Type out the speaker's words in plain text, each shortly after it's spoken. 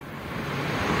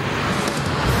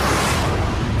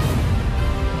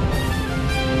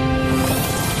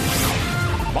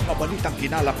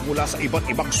itinalak mula sa iba't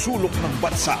ibang sulok ng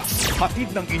bansa.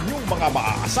 Hatid ng inyong mga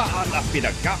maaasahan at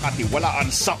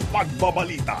pinagkakatiwalaan sa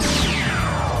pagbabalita.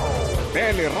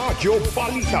 Teleradyo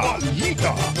Balita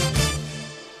Lika.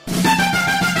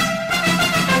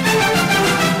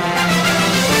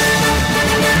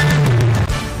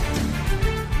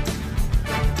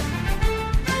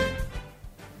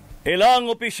 Ilang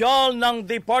opisyal ng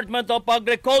Department of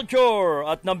Agriculture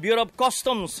at ng Bureau of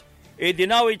Customs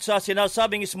idinawit sa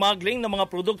sinasabing smuggling ng mga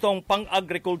produktong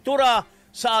pang-agrikultura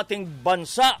sa ating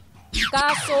bansa.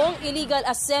 Kasong illegal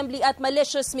assembly at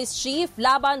malicious mischief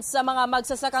laban sa mga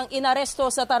magsasakang inaresto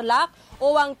sa Tarlac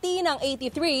o ang tinang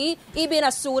 83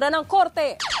 ibinasura ng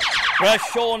korte.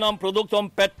 Presyo ng produktong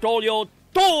petrolyo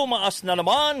tumaas na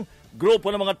naman.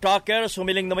 Grupo ng mga truckers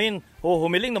humiling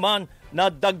naman na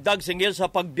dagdag singgil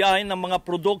sa pagbiyahe ng mga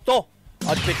produkto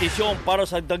at petisyon para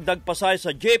sa dagdag pasay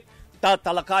sa jeep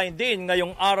tatalakayin din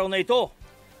ngayong araw na ito.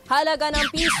 Halaga ng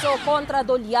piso kontra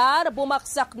dolyar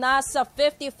bumaksak na sa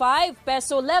 55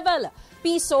 peso level.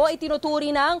 Piso ay tinuturi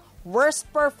ng worst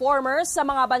performers sa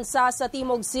mga bansa sa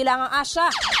Timog Silangang Asya.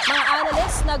 Mga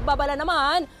analysts nagbabala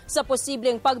naman sa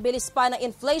posibleng pagbilis pa ng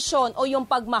inflation o yung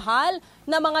pagmahal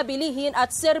na mga bilihin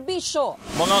at serbisyo.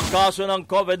 Mga kaso ng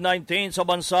COVID-19 sa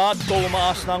bansa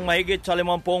tumaas ng mahigit sa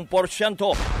 50%.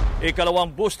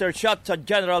 Ikalawang booster shot sa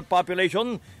general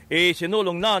population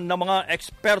isinulong na ng mga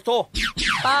eksperto.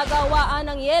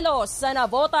 Pagawaan ng yelo sa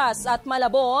Navotas at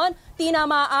Malabon,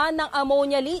 tinamaan ng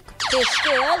ammonia leak. Fish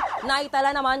kill,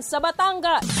 naitala naman sa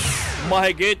Batangas.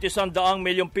 Mahigit 100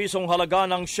 milyong pisong halaga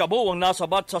ng shabu ang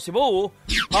nasabat sa Cebu.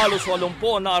 Halos 80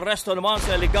 na aresto naman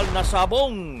sa illegal na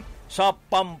sabong sa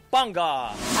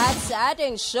Pampanga. At sa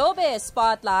ating showbiz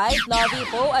spotlight, Lovie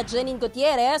Poe at Janine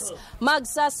Gutierrez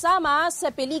magsasama sa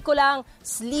pelikulang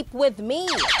Sleep With Me.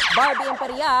 Barbie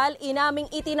Imperial, inaming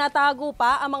itinatago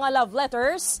pa ang mga love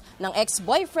letters ng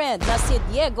ex-boyfriend na si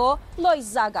Diego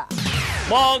Loizaga.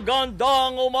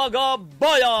 Magandang umaga,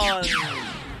 bayan!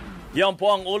 Yan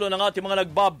po ang ulo ng ating mga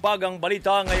nagbabagang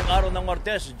balita ngayong araw ng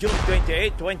Martes, June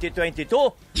 28,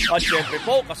 2022. At syempre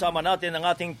po, kasama natin ang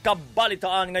ating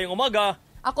kabalitaan ngayong umaga.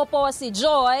 Ako po si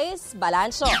Joyce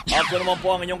Balancho. Ako naman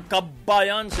po ang inyong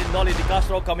kabayan, si Nolly Di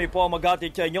Castro. Kami po ang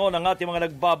maghatid sa inyo ng ating mga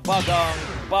nagbabagang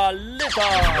balita.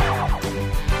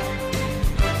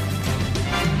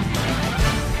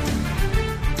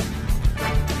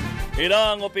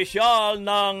 Ilang opisyal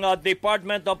ng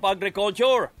Department of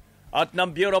Agriculture at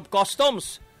ng Bureau of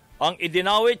Customs ang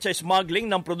idinawit sa smuggling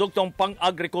ng produktong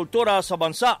pang-agrikultura sa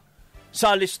bansa.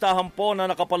 Sa listahan po na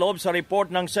nakapaloob sa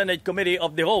report ng Senate Committee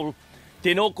of the Whole,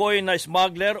 tinukoy na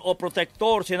smuggler o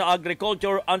protector sina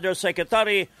Agriculture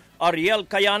Undersecretary Ariel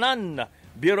Cayanan,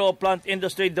 Bureau of Plant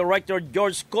Industry Director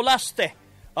George Colaste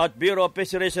at Bureau of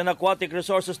Fisheries and Aquatic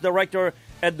Resources Director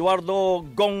Eduardo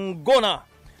Gongona.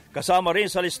 Kasama rin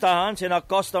sa listahan sina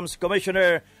Customs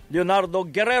Commissioner Leonardo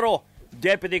Guerrero,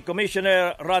 Deputy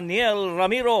Commissioner Raniel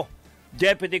Ramiro,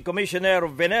 Deputy Commissioner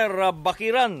Venera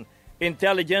Bakiran,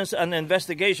 Intelligence and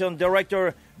Investigation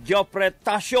Director Geoffrey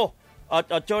Tasio at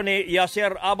Attorney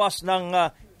Yasser Abbas ng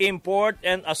Import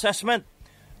and Assessment.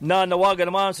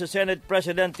 Nawagan naman si Senate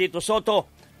President Tito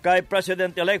Soto kay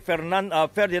President-elect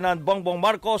Ferdinand Bongbong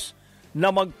Marcos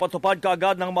na magpatupad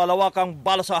kaagad ng malawakang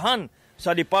balasahan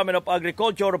sa Department of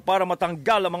Agriculture para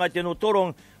matanggal ang mga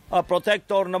tinuturong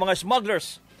protector ng mga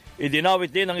smugglers. Idinawit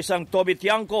din ng isang Toby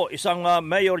Tiangco, isang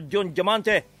Mayor June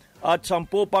Diamante at 10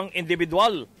 pang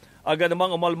individual. Agad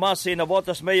namang umalmas si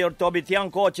Navotas Mayor Toby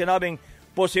Tiangco at sinabing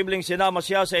posibleng sinama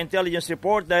siya sa intelligence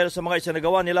report dahil sa mga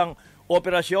isinagawa nilang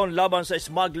operasyon laban sa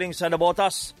smuggling sa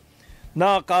Navotas.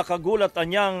 Nakakagulat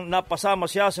anyang napasama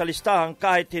siya sa listahan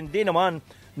kahit hindi naman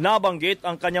nabanggit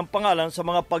ang kanyang pangalan sa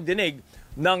mga pagdinig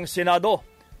ng Senado.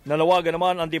 Nanawagan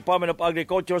naman ang Department of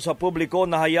Agriculture sa publiko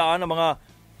na hayaan ang mga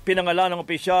pinangalan ng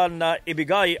opisyal na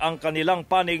ibigay ang kanilang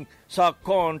panig sa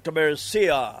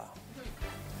kontrobersiya.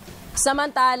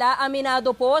 Samantala,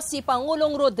 aminado po si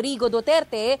Pangulong Rodrigo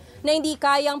Duterte na hindi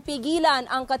kayang pigilan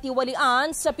ang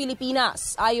katiwalian sa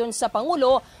Pilipinas. Ayon sa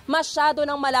Pangulo, masyado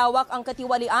ng malawak ang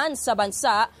katiwalian sa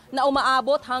bansa na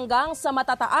umaabot hanggang sa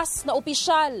matataas na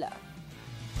opisyal.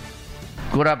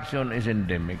 Corruption is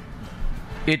endemic.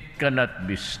 It cannot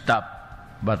be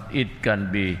stopped, but it can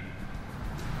be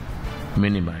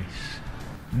minimized.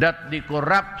 That the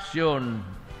corruption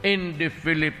in the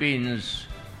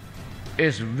Philippines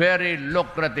is very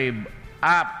lucrative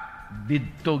up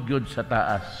dito gyud sa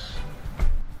taas.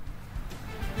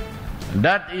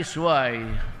 That is why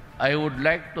I would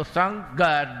like to thank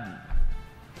God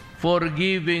for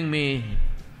giving me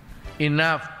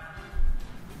enough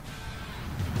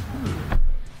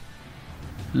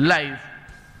life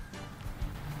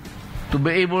to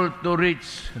be able to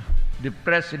reach the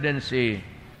presidency.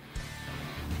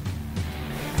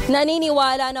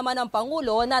 Naniniwala naman ang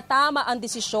Pangulo na tama ang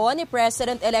desisyon ni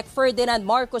President-elect Ferdinand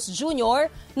Marcos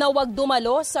Jr. na huwag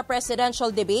dumalo sa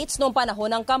presidential debates noong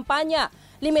panahon ng kampanya.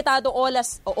 Limitado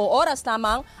oras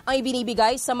lamang ang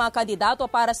ibinibigay sa mga kandidato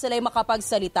para sila'y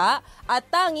makapagsalita at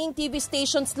tanging TV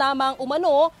stations lamang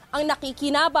umano ang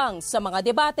nakikinabang sa mga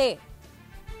debate.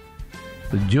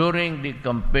 During the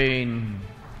campaign,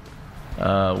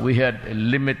 we had a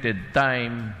limited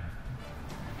time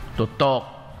to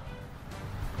talk.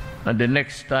 And the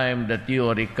next time that you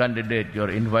are a candidate, you're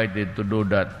invited to do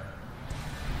that.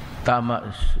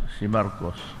 Tama si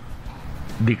Marcos.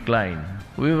 Decline.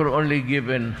 We were only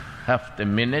given half a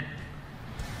minute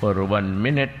or 1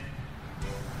 minute.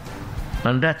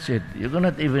 And that's it. You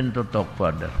cannot even to talk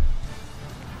further.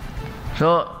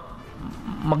 So,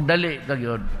 magdali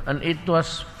kagyod. And it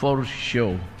was for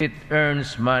show. It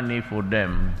earns money for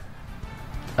them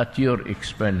at your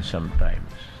expense sometimes.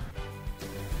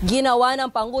 Ginawa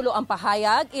ng Pangulo ang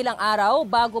pahayag ilang araw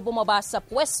bago bumaba sa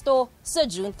pwesto sa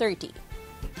June 30.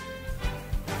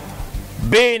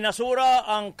 Binasura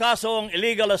ang kasong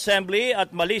illegal assembly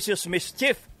at malicious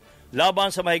mischief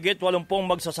laban sa mahigit 80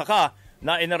 magsasaka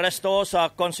na inaresto sa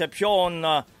Concepcion,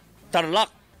 Tarlac.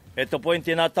 Ito po yung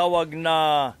tinatawag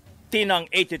na Tinang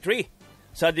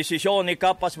 83. Sa desisyon ni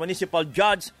Capas Municipal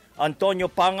Judge Antonio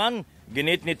Pangan,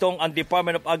 ginit nitong ang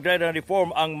Department of Agrarian Reform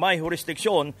ang may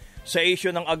jurisdiksyon sa isyu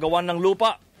ng agawan ng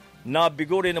lupa.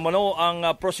 Nabiguri naman ang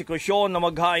prosekusyon na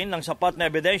maghain ng sapat na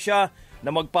ebidensya na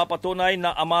magpapatunay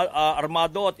na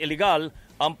armado at illegal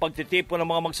ang pagtitipon ng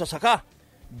mga magsasaka.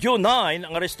 June 9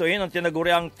 ang arestuhin ang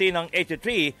tinaguriang Tinang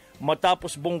 83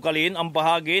 matapos bungkalin ang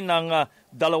bahagi ng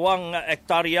 200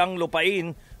 hektaryang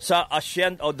lupain sa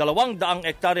Asyenda o 200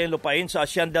 hektaryang lupain sa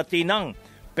Asyenda Tinang.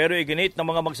 Pero iginit ng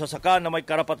mga magsasaka na may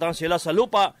karapatan sila sa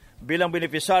lupa bilang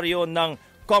benepisaryo ng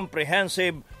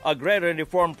Comprehensive Agrarian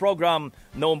Reform Program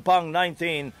noong pang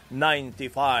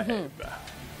 1995.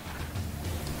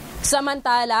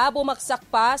 Samantala, bumaksak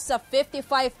pa sa 55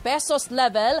 pesos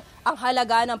level ang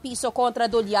halaga ng piso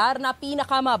kontra dolyar na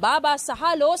pinakamababa sa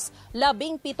halos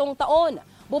 17 taon.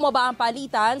 Bumaba ang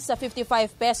palitan sa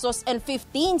 55 pesos and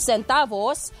 15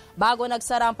 centavos bago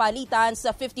nagsara ang palitan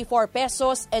sa 54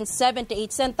 pesos and 78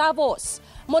 centavos.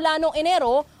 Mula noong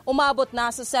Enero, umabot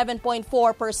na sa 7.4%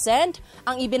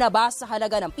 ang ibinaba sa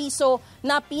halaga ng piso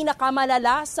na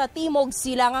pinakamalala sa Timog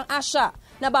Silangang Asya.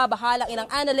 Nababahalang ilang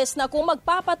analyst na kung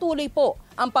magpapatuloy po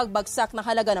ang pagbagsak ng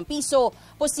halaga ng piso,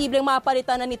 posibleng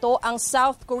mapalitan na nito ang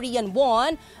South Korean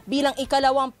won bilang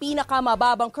ikalawang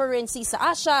pinakamababang currency sa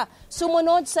Asya,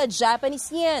 sumunod sa Japanese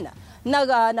yen.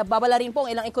 Nagbabala rin po ang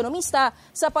ilang ekonomista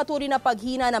sa patuloy na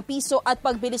paghina ng piso at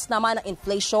pagbilis naman ng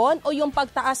inflation o yung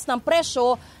pagtaas ng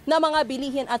presyo ng mga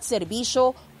bilihin at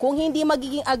serbisyo kung hindi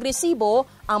magiging agresibo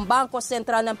ang Bangko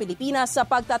Sentral ng Pilipinas sa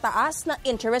pagtataas ng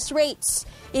interest rates.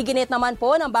 Iginit naman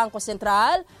po ng Bangko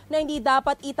Sentral na hindi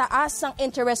dapat itaas ang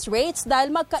interest rates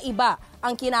dahil magkaiba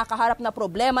ang kinakaharap na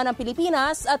problema ng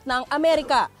Pilipinas at ng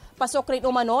Amerika. Pasok rin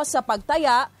umano sa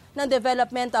pagtaya ng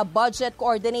Development Budget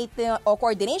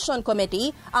Coordination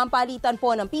Committee ang palitan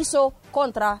po ng piso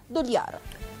kontra dolyar.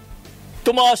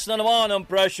 Tumaas na naman ang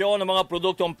presyo ng mga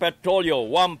produktong petrolyo.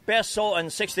 1 peso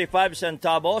and 65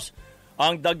 centavos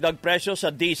ang dagdag presyo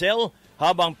sa diesel,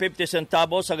 habang 50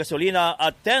 centavos sa gasolina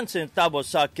at 10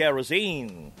 centavos sa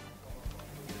kerosene.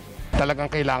 Talagang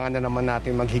kailangan na naman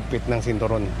natin maghigpit ng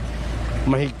sinturon.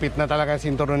 Mahigpit na talaga ang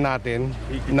sinturon natin.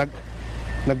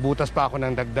 Nagbutas pa ako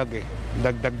ng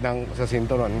dagdag sa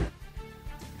sinturon.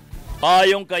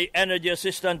 Ayon kay Energy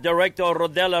Assistant Director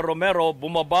Rodela Romero,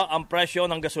 bumaba ang presyo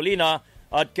ng gasolina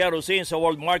at kerosene sa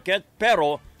world market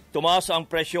pero tumaas ang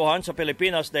presyohan sa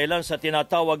Pilipinas dahilan sa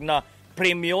tinatawag na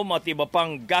premium at iba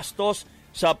pang gastos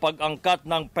sa pag-angkat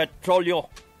ng petrolyo.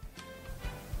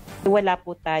 Wala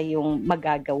po tayong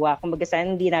magagawa. Kumbaga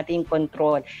hindi natin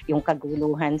control yung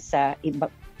kaguluhan sa iba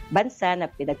bansa na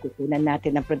pinagkukunan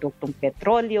natin ng produktong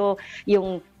petrolyo,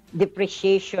 yung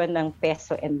depreciation ng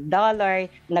peso and dollar,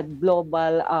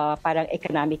 nag-global parang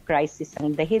economic crisis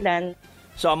ang dahilan.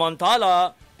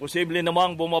 Samantala, posible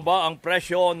namang bumaba ang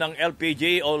presyo ng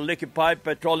LPG o liquefied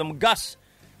petroleum gas.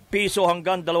 Piso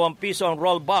hanggang 2 piso ang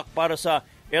rollback para sa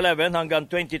 11 hanggang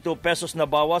 22 pesos na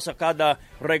bawas sa kada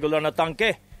regular na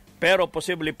tangke. Pero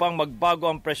posible pang magbago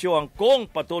ang presyohan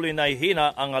kung patuloy na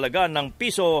ihina ang halaga ng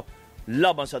piso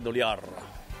laban sa dolyar.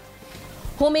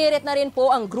 Humirit na rin po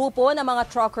ang grupo ng mga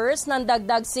truckers ng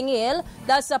dagdag singil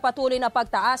dahil sa patuloy na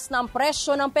pagtaas ng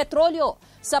presyo ng petrolyo.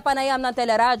 Sa panayam ng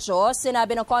teleradyo,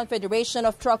 sinabi ng Confederation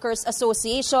of Truckers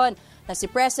Association na si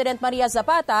President Maria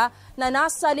Zapata na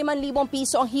nasa 5,000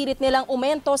 piso ang hirit nilang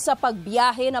umento sa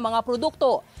pagbiyahe ng mga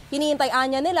produkto.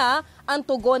 Hinihintay-an niya nila ang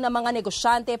tugon ng mga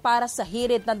negosyante para sa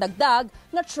hirit na dagdag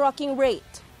na trucking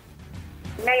rate.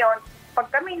 Ngayon, pag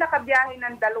kami nakabiyahe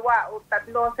ng 2 o 3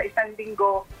 sa isang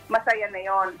linggo, masaya na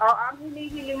yon. Ang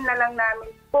hinihiling na lang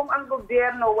namin, kung ang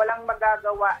gobyerno walang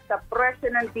magagawa sa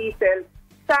presyo ng diesel,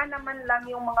 sana man lang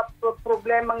yung mga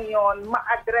problemang yon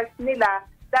ma-address nila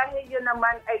dahil yun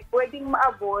naman ay pwedeng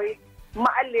ma-avoid,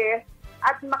 maalis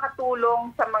at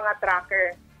makatulong sa mga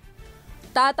trucker.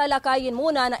 Tatalakayin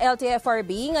muna ng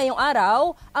LTFRB ngayong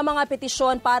araw ang mga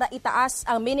petisyon para itaas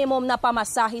ang minimum na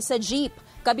pamasahe sa jeep.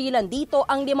 Kabilang dito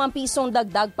ang 5 pisong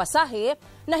dagdag pasahe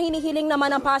na hinihiling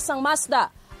naman ng Pasang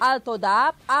Mazda,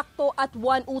 Altodap, Acto at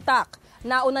One Utak.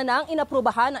 Nauna nang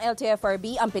inaprubahan ng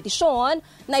LTFRB ang petisyon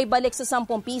na ibalik sa 10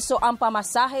 piso ang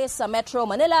pamasahe sa Metro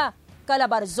Manila,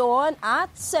 Calabarzon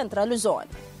at Central Luzon.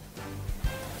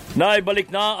 Naibalik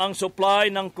na ang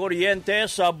supply ng kuryente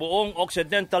sa buong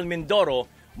Occidental Mindoro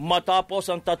matapos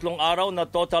ang 3 araw na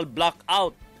total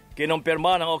blackout.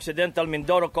 Kinumpirma ng Occidental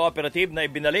Mindoro Cooperative na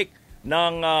ibinalik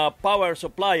ng power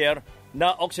supplier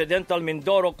na Occidental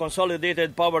Mindoro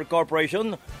Consolidated Power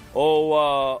Corporation o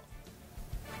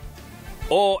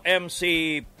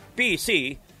OMCPC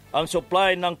ang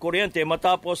supply ng kuryente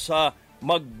matapos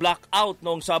mag-blackout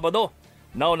noong Sabado.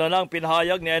 Nauna nang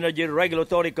pinahayag ni Energy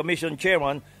Regulatory Commission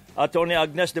Chairman Atty.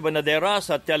 Agnes de Banadera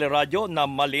sa teleradyo na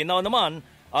malinaw naman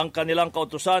ang kanilang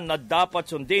kautusan na dapat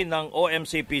sundin ng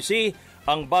OMCPC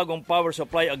ang bagong power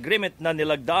supply agreement na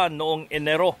nilagdaan noong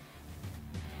Enero.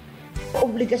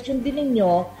 Obligasyon din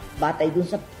ninyo, batay dun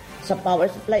sa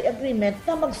power supply agreement,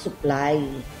 na mag-supply.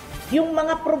 Yung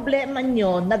mga problema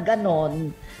nyo na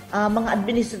ganon, mga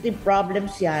administrative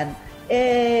problems yan,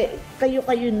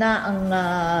 kayo na ang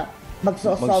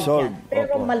magsosolve yan.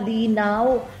 Pero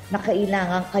malinaw na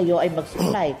kailangan kayo ay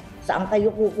mag-supply. Saan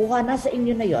kayo kukuha? Nasa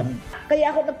inyo na yon.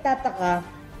 Kaya ako nagtataka,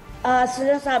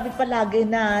 sinasabi palagi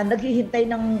na naghihintay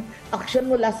ng action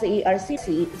mula sa ERC.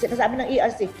 Sinasabi ng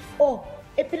ERC,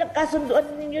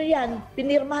 pinagkasunduan ninyo yan,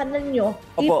 pinirmahan ninyo,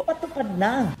 ipatupad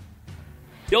na.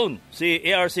 Yun, si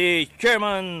ERC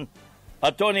Chairman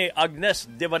Atty. Agnes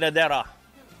de Banadera.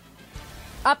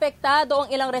 Apektado ang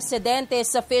ilang residente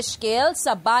sa fish kill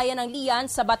sa bayan ng Lian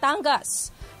sa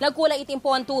Batangas. Nagkulay itim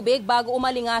po ang tubig bago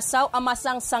umalingasaw ang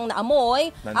masangsang na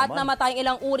amoy at namatay ang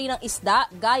ilang uri ng isda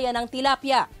gaya ng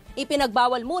tilapia.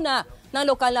 Ipinagbawal muna ng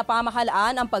lokal na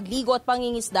pamahalaan ang pagligo at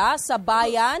pangingisda sa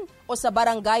bayan o sa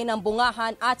barangay ng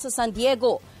Bungahan at sa San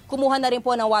Diego. Kumuha na rin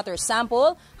po ng water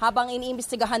sample habang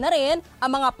iniimbestigahan na rin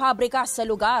ang mga pabrika sa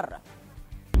lugar.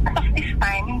 At of this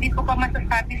time, hindi ko pa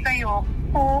masasabi sa'yo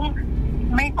kung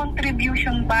may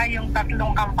contribution ba yung 3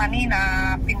 company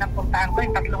na pinapuntahan ko,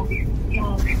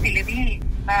 yung distillery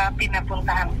na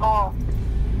pinapuntahan ko.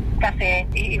 Kasi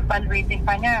i-evaluating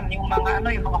pa niyan yung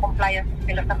mga compliance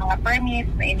nila sa mga permits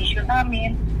na inisyu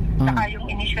namin, saka yung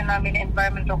inisyu namin na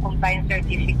environmental compliance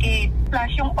certificate,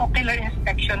 plus yung ocular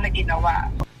inspection na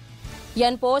ginawa.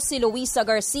 Yan po si Luisa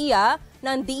Garcia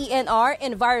ng DENR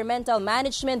Environmental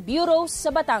Management Bureau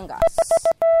sa Batangas.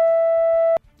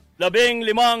 15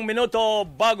 minuto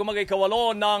bago mag-8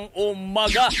 ng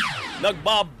umaga.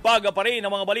 Nagbabaga pa rin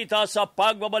ang mga balita sa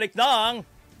pagbabalik ng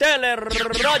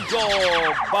Teleradyo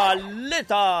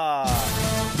Balita.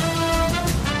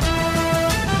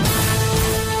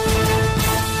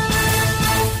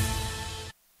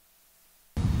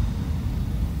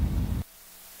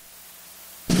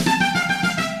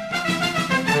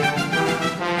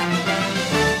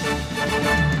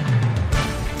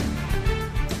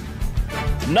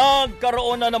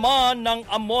 Nagkaroon na naman ng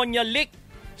ammonia leak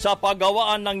sa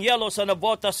paggawaan ng yelo sa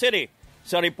Navotas City.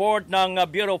 Sa report ng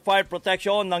Bureau of Fire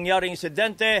Protection, nangyaring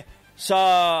insidente sa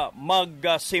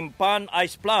Magsimpan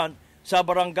Ice Plant sa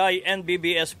barangay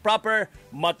NBBS proper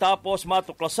matapos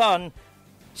matuklasan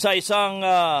sa isang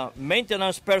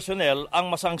maintenance personnel ang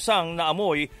masangsang na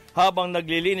amoy habang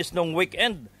naglilinis noong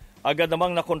weekend. Agad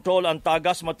namang nakontrol ang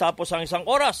tagas matapos ang 1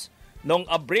 oras. Noong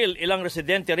Abril, ilang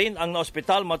residente rin ang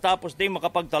naospital matapos din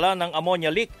makapagtala ng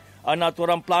ammonia leak ang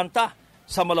naturang planta.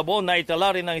 Sa Malabon,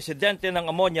 naitala rin ang insidente ng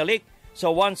ammonia leak sa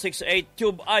 168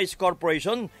 Tube Ice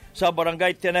Corporation sa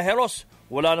barangay Tenajeros.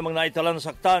 Wala namang naitala na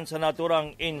saktan sa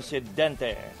naturang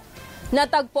insidente.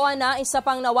 Natagpuan na isa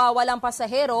pang nawawalang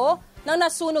pasahero ng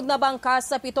nasunog na bangka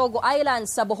sa Pitogo Island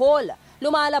sa Bohol.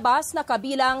 Lumalabas na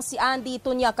kabilang si Andy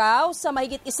Tunyakaw sa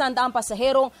mahigit 100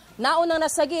 pasaherong naunang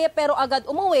nasagi pero agad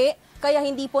umuwi kaya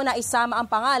hindi po naisama ang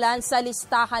pangalan sa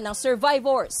listahan ng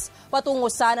survivors.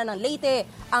 Patungo sana ng Leyte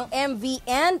ang MV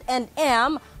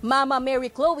N&M Mama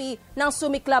Mary Chloe nang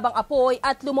sumiklab ang apoy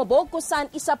at lumubog kung saan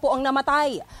isa po ang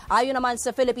namatay. Ayon naman sa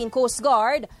Philippine Coast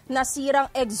Guard, nasirang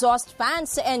exhaust fan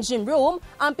sa engine room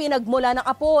ang pinagmula ng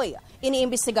apoy.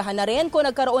 Iniimbestigahan na rin kung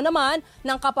nagkaroon naman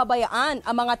ng kapabayaan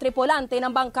ang mga tripulante ng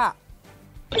bangka.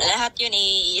 Lahat yun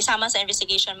isama sa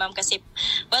investigation, ma'am, kasi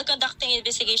while conducting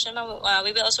investigation, ma'am,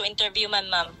 we will also interview, ma'am,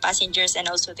 passengers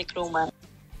and also the crew, ma'am.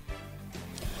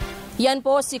 Yan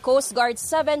po si Coast Guard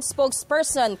 7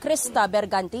 spokesperson Krista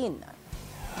Bergantin.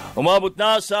 Umabot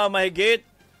na sa mahigit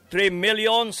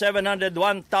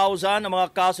 3,701,000 ang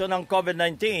mga kaso ng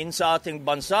COVID-19 sa ating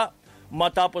bansa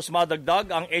matapos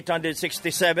madagdag ang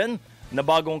 867 na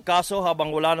bagong kaso habang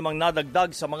wala namang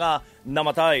nadagdag sa mga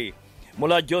namatay.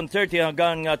 Mula June 30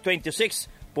 hanggang 26,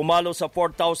 pumalo sa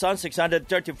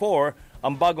 4,634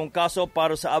 ang bagong kaso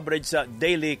para sa average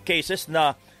daily cases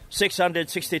na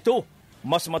 662.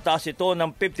 Mas mataas ito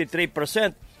ng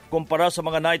 53% kumpara sa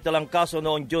mga naitalang kaso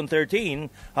noong June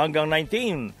 13 hanggang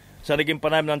 19. Sa naging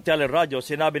panayam ng Teleradyo,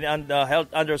 sinabi ni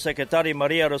Health Undersecretary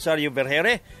Maria Rosario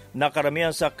Vergere na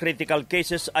karamihan sa critical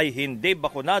cases ay hindi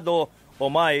bakunado o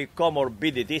may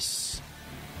comorbidities.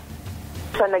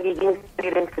 Sa nagiging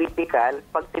student critical,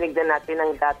 pag tinignan natin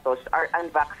ang datos, are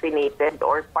unvaccinated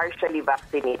or partially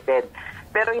vaccinated.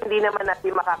 Pero hindi naman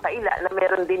natin makakaila na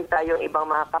meron din tayong ibang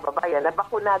mga kababayan na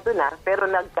bakunado na pero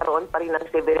nagkaroon pa rin ng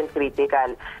severe and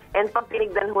critical. And pag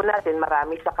tinignan ho natin,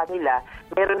 marami sa kanila,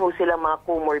 meron ho silang mga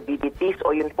comorbidities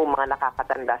o yun po mga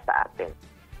nakakatanda sa atin.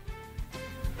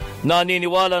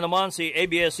 Naniniwala naman si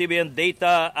ABS-CBN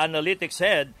Data Analytics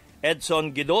Head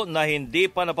Edson Guido na hindi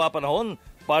pa napapanahon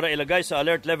para ilagay sa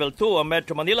Alert Level 2 ang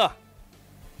Metro Manila.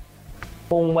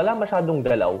 Kung wala masyadong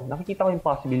galaw, nakikita ko yung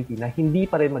possibility na hindi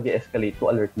pa rin mag-escalate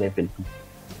to Alert Level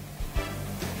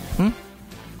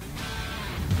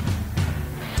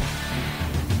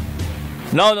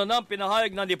 2. Now,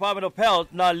 pinahayag ng Department of Health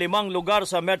na 5 lugar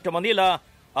sa Metro Manila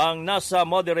ang nasa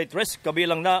moderate risk,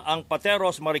 kabilang na ang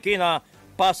Pateros, Marikina,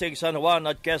 Pasig, San Juan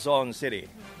at Quezon City.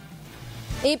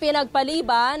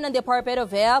 Ipinagpaliban ng Department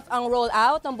of Health ang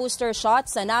rollout ng booster shot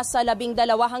sa nasa 12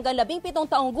 hanggang 17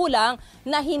 taong gulang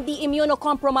na hindi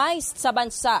immunocompromised sa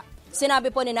bansa.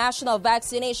 Sinabi po ni National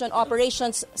Vaccination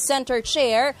Operations Center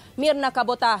Chair Mirna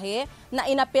Cabotaje na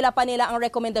inapila pa nila ang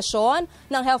rekomendasyon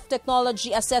ng Health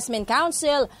Technology Assessment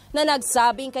Council na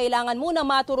nagsabing kailangan muna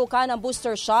maturukan ng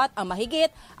booster shot ang mahigit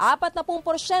 40%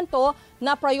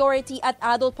 na priority at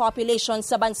adult population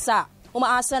sa bansa.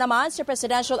 Umaasa naman si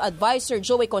Presidential Advisor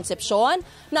Joey Concepcion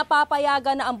na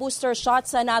papayagan na ang booster shot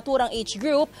sa naturang age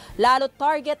group, lalo't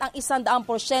target ang 100%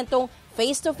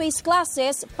 face-to-face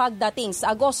classes pagdating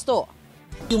sa Agosto.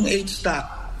 Yung age stock,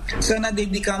 sana they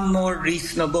become more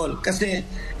reasonable kasi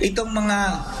itong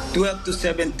mga 12 to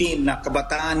 17 na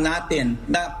kabataan natin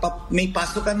na may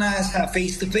pasok ka na sa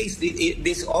face-to-face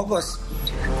this August,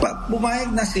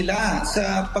 bumayag na sila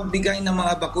sa pagbigay ng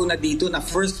mga bakuna dito na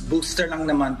first booster lang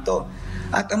naman to.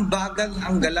 At ang bagal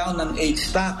ang galaw ng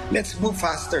age stock. Let's move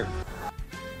faster.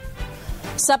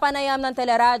 Sa panayam ng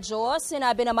Teleradyo,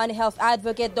 sinabi naman ni Health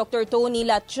Advocate Dr. Tony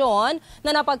Latchon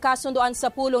na napagkasunduan sa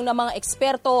pulong ng mga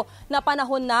eksperto na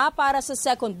panahon na para sa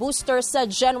second booster sa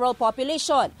general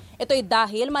population. Ito'y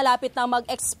dahil malapit na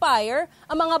mag-expire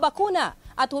ang mga bakuna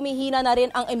at humihina na rin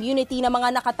ang immunity ng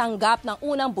mga nakatanggap ng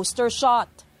unang booster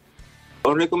shot.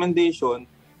 On recommendation,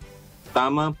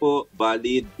 tama po,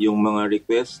 valid yung mga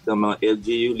request ng mga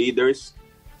LGU leaders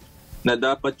na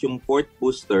dapat yung fourth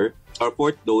booster or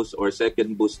fourth dose or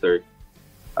second booster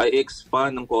ay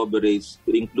expand ng coverage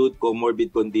to include comorbid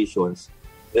conditions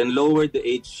and lower the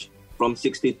age from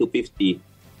 60 to 50.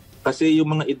 Kasi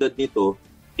yung mga edad nito,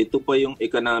 ito pa yung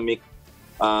economic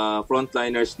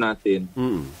frontliners natin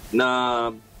na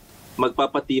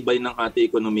magpapatibay ng ating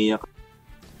ekonomiya.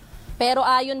 Pero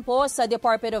ayon po sa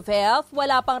Department of Health,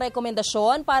 wala pang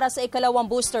rekomendasyon para sa ikalawang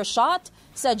booster shot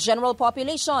sa general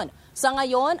population. Sa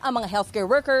ngayon, ang mga healthcare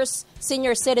workers,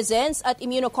 senior citizens at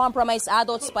immunocompromised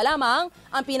adults pa lamang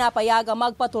ang pinapayagang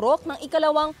magpaturok ng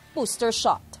ikalawang booster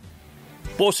shot.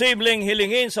 Posibleng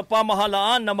hilingin sa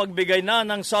pamahalaan na magbigay na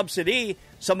ng subsidy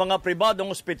sa mga pribadong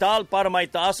ospital para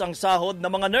maitaas ang sahod ng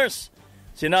mga nurse.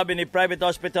 Sinabi ni Private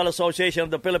Hospital Association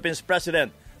of the Philippines President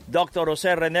Dr.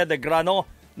 Jose Rene de Grano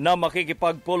na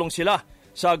makikipagpulong sila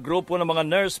sa grupo ng mga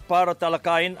nurse para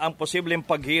talakayin ang posibleng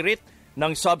paghirit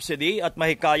ng subsidy at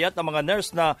mahikayat ang mga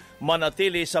nurse na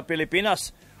manatili sa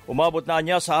Pilipinas. Umabot na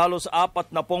niya sa halos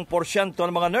 40%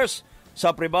 ng mga nurse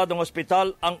sa pribadong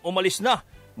ospital ang umalis na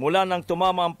mula nang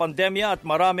tumama ang pandemya at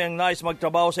marami ang nais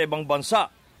magtrabaho sa ibang bansa.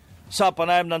 Sa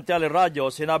panayam ng teleradyo,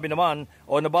 sinabi naman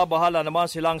o nababahala naman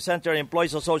silang Center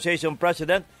Employees Association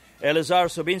President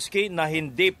Elazar Subinski na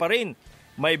hindi pa rin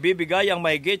may bibigay ang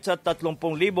mahigit sa 30,000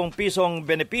 pisong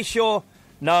benepisyo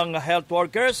ng health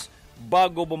workers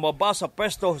bago bumaba sa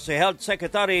pwesto si Health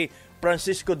Secretary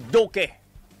Francisco Duque.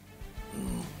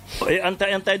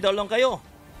 Antay-antay daw lang kayo.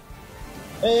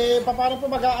 Paano po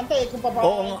mag-aantay kung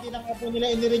paano hindi na nga po nila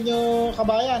inirin yung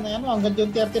kabayan? Hanggang June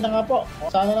 30 na nga po.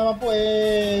 Sana naman po,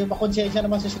 makonsensya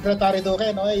naman si Secretary Duque.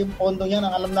 No? Yung pondo niyan,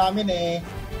 ang alam namin,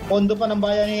 pondo pa ng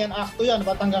Bayanihan Act yan.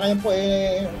 Ba't hanggang ngayon po,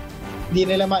 hindi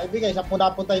nila maibigay. Saan po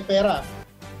napunta yung pera?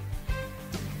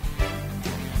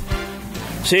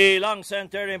 Silang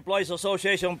Center Employees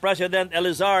Association President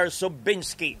Elazar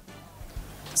Subinski.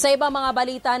 Sa ibang mga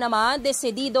balita naman,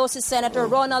 desidido si Senator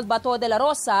Ronald Bato de la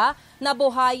Rosa na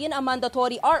buhayin ang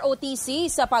mandatory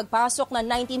ROTC sa pagpasok ng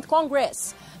 19th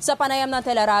Congress. Sa panayam ng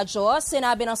teleradyo,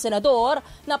 sinabi ng senador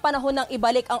na panahon ng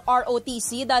ibalik ang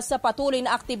ROTC dahil sa patuloy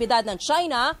na aktibidad ng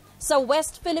China sa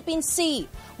West Philippine Sea.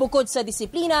 Bukod sa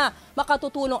disiplina,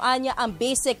 makatutulong anya ang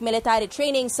basic military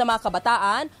training sa mga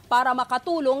kabataan para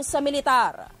makatulong sa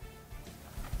militar.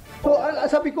 So,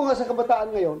 sabi ko nga sa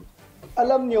kabataan ngayon,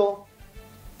 alam nyo,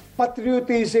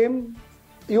 patriotism,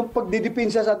 yung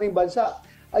pagdidipinsa sa ating bansa,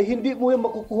 ay hindi mo yung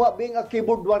makukuha being a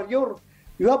keyboard warrior.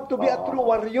 You have to be a true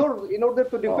warrior in order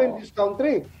to defend this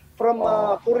country from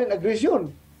foreign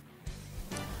aggression.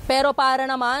 Pero para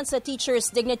naman sa Teachers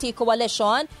Dignity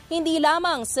Coalition, hindi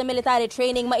lamang sa military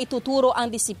training maituturo ang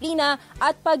disiplina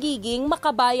at pagiging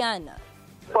makabayan.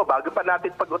 Bago pa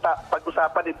natin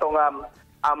pag-usapan itong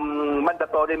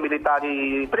mandatory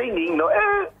military training,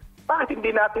 bakit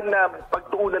hindi natin na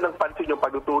pagtuunan ng pansin yung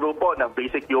pagtuturo po ng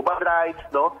basic human rights,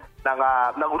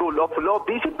 ng rule of law?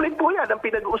 Discipline po yan ang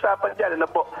pinag-uusapan dyan.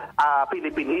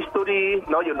 Philippine history,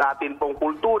 yung ating pong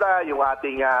kultura, yung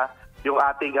ating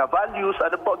values,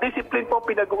 discipline po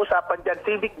pinag-uusapan dyan,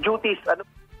 civic duties.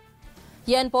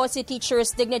 Yan po si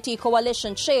Teachers Dignity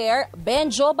Coalition Chair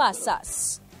Benjo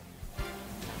Basas.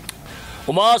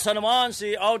 Umasa naman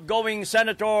si outgoing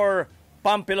Senator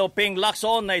Pampilo Ping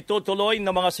Lacson na itutuloy ng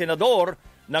mga senador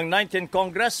ng 19th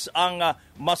Congress ang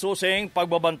masusing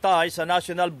pagbabantay sa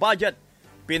national budget.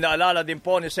 Pinaalala din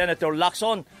po ni Senator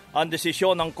Lacson ang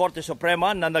desisyon ng Korte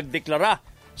Suprema na nagdeklara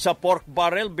sa pork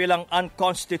barrel bilang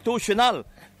unconstitutional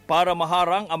para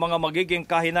maharang ang mga magiging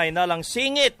kahinay-nalang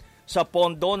singit sa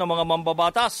pondo ng mga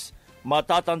mambabatas.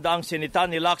 Matatanda ang sinita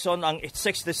ni Lacson ang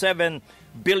 67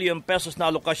 billion pesos na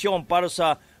alokasyon para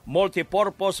sa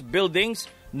multipurpose buildings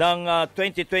ng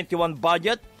 2021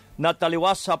 budget na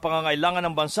taliwas sa pangangailangan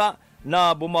ng bansa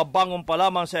na bumabangon pa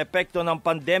lamang sa epekto ng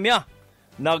pandemya.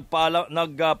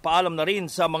 Nagpaalam na rin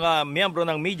sa mga miyembro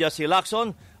ng media si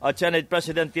Lacson at Senate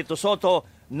President Tito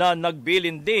Soto na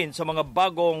nagbilin din sa mga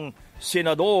bagong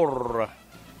senador.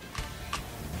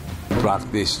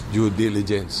 Practice due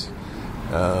diligence.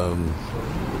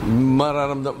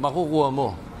 Makukuha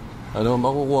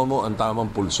mo ang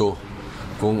tamang pulso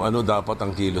kung ano dapat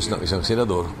ang kilos ng isang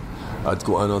senador at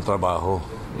kung ano ang trabaho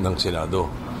ng Senado.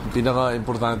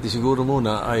 Pinaka-importante siguro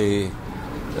muna ay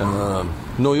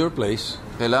know your place.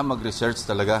 Kailangan mag-research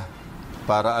talaga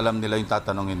para alam nila yung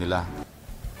tatanungin nila.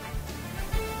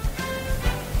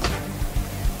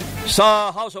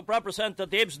 Sa House of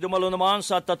Representatives, dumalo naman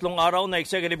sa 3 araw na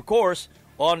executive course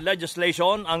on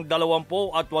legislation ang 28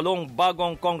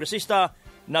 bagong kongresista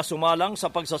na sumalang sa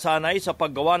pagsasanay sa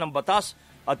paggawa ng batas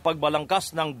at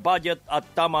pagbalangkas ng budget at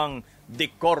tamang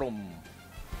decorum.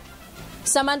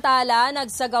 Samantala,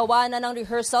 nagsagawa na ng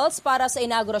rehearsals para sa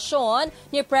inaugurasyon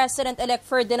ni President-elect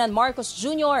Ferdinand Marcos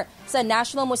Jr. sa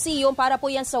National Museum para po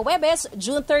yan sa Huwebes,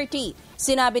 June 30.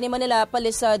 Sinabi ni Manila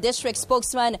Police District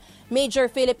Spokesman Major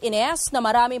Philip Ines na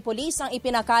maraming pulis ang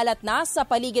ipinakalat na sa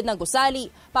paligid ng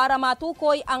gusali para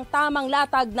matukoy ang tamang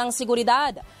latag ng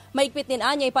seguridad. Maigpit din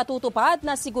anya ipatutupad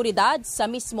na seguridad sa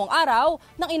mismong araw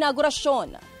ng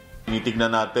inaugurasyon.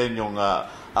 Tinitignan natin yung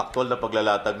actual na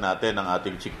paglalatag natin ng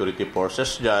ating security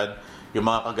forces dyan, yung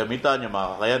mga kagamitan, yung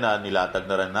mga kakayanan, nilatag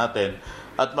na rin natin.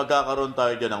 At magkakaroon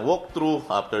tayo dyan ng walkthrough.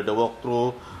 After the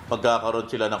walkthrough,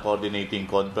 magkakaroon sila ng coordinating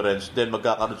conference. Then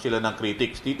magkakaroon sila ng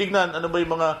critics. Titignan, ano ba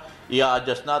yung mga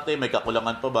i-adjust natin? May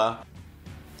kakulangan pa ba?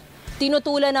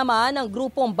 Tinutulan naman ng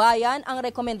Grupong Bayan ang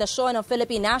rekomendasyon ng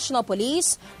Philippine National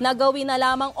Police na gawin na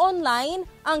lamang online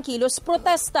ang kilos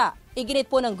protesta. Iginit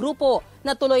po ng grupo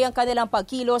na tuloy ang kanilang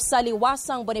pagkilos sa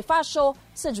Liwasang Bonifacio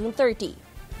sa June 30.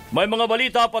 May mga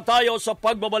balita pa tayo sa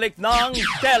pagbabalik ng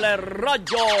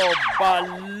Teleradyo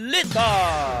Balita.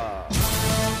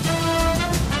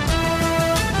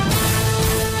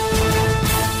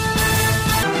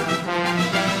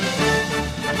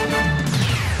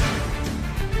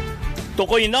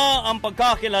 Tukoy na ang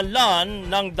pagkakilanlan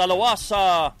ng 2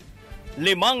 sa 5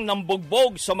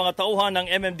 nambugbog sa mga tauhan ng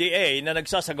MMDA na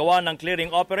nagsasagawa ng clearing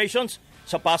operations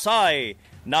sa Pasay.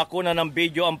 Nakuna ng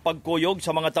video ang pagkuyog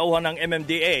sa mga tauhan ng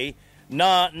MMDA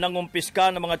na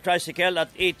nangumpiska ng mga tricycle at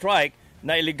e-trike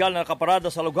na iligal na nakaparada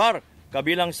sa lugar.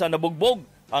 Kabilang sa nabugbog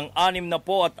ang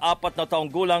 64 na taong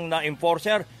gulang na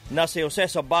enforcer na si Jose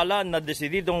Sabala na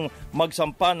desididong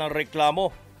magsampa ng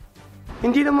reklamo.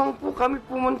 Hindi naman po kami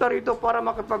pumunta rito para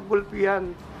makipaggulpihan,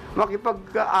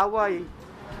 makipag-away.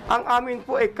 Ang amin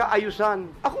po ay kaayusan.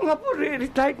 Ako nga po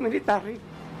retired military.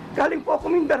 Galing po ako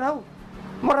Mindanao,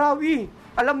 Marawi.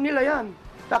 Alam nila yan.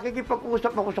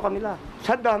 Nakikipag-usap ako sa kanila.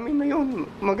 Sa dami na yun,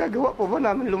 magagawa po ba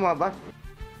namin lumabas?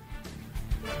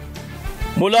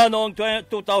 Mula noong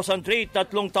 2003, 3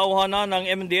 tauhan na ng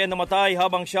MMDA namatay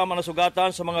habang 9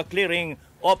 nasugatan sa mga clearing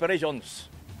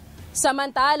operations.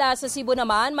 Samantala, sa Cebu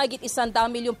naman, mahigit 100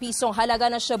 milyong pisong halaga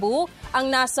ng shabu ang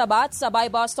nasabat sa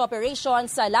buy-bust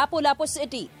operation sa Lapu-Lapu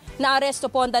City.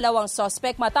 Naaresto po ang 2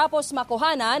 suspect matapos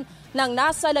makuhanan ng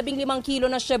nasa 15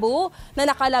 kilo na shabu na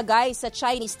nakalagay sa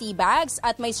Chinese tea bags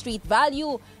at may street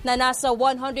value na nasa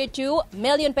 102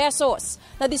 million pesos.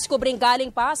 Nadiskubring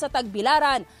galing pa sa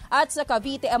Tagbilaran at sa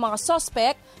Cavite ang mga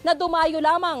suspect na dumayo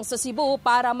lamang sa Cebu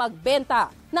para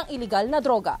magbenta ng iligal na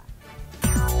droga.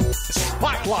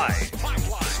 Spotlight.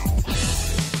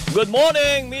 Good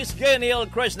morning, Miss Geniel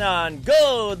Krishnan.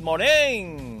 Good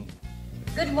morning.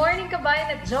 Good morning, kabayan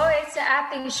at Joy. Sa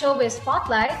ating showbiz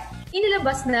Spotlight,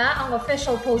 inilabas na ang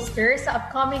official poster sa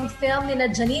upcoming film ni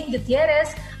Janine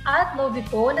Gutierrez at Lovie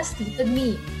na Stick With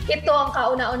Me. Ito ang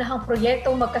kauna-unahang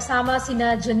proyektong magkasama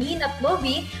sina Janine at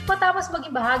Lovie matapos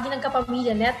maging bahagi ng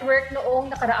Kapamilya Network noong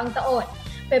nakaraang taon.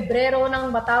 Pebrero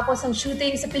nang matapos ang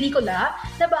shooting sa pelikula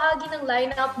na bahagi ng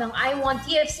lineup ng I Want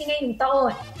TFC ngayong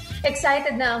taon.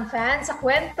 Excited na ang fans sa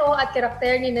kwento at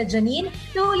karakter ni Janine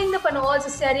na huling napanood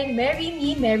sa seryeng Marry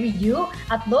Me, Marry You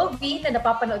at Lovie na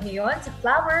napapanood ngayon sa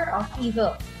Flower of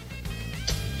Evil.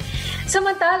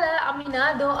 Samantala,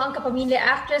 aminado ang kapamilya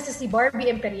actress na si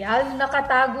Barbie Imperial na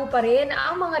nakatago pa rin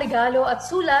ang mga regalo at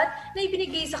sulat na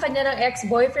ibinigay sa kanya ng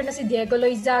ex-boyfriend na si Diego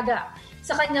Loizaga.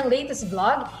 Sa kanyang latest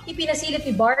vlog, ipinasilip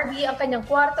ni Barbie ang kanyang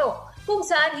kwarto kung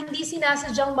saan hindi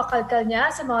sinasadyang makalkal niya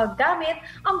sa mga gamit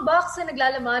ang box na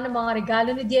naglalaman ng mga regalo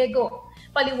ni Diego.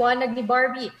 Paliwanag ni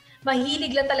Barbie,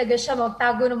 mahilig lang talaga siya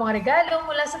magtago ng mga regalo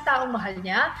mula sa taong mahal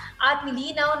niya at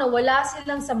nilinaw na wala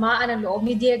silang samaan ng loob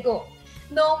ni Diego.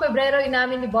 Noong Pebrero,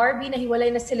 inamin ni Barbie na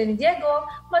hiwalay na sila ni Diego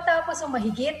matapos ang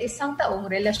mahigit 1 taong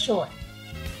relasyon.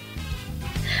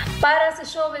 Para sa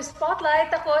Showbiz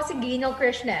Spotlight, ako si Gino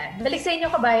Krishnan. Balik sa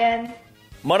inyo, kabayan.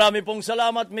 Marami pong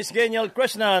salamat, Miss Geniel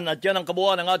Krishnan. At yan ang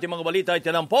kabuuan ng ating mga balita ay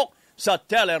tinampok sa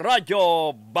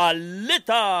Radyo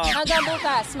Balita. Hanggang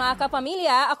bukas, mga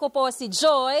kapamilya, ako po si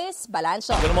Joyce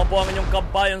Balancho. Ito naman po ang inyong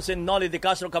kabayan, si Nolly De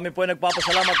Castro. Kami po ay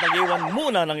nagpapasalamat. Nag-iwan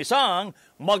muna ng isang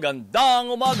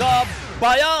magandang umaga,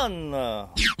 bayan!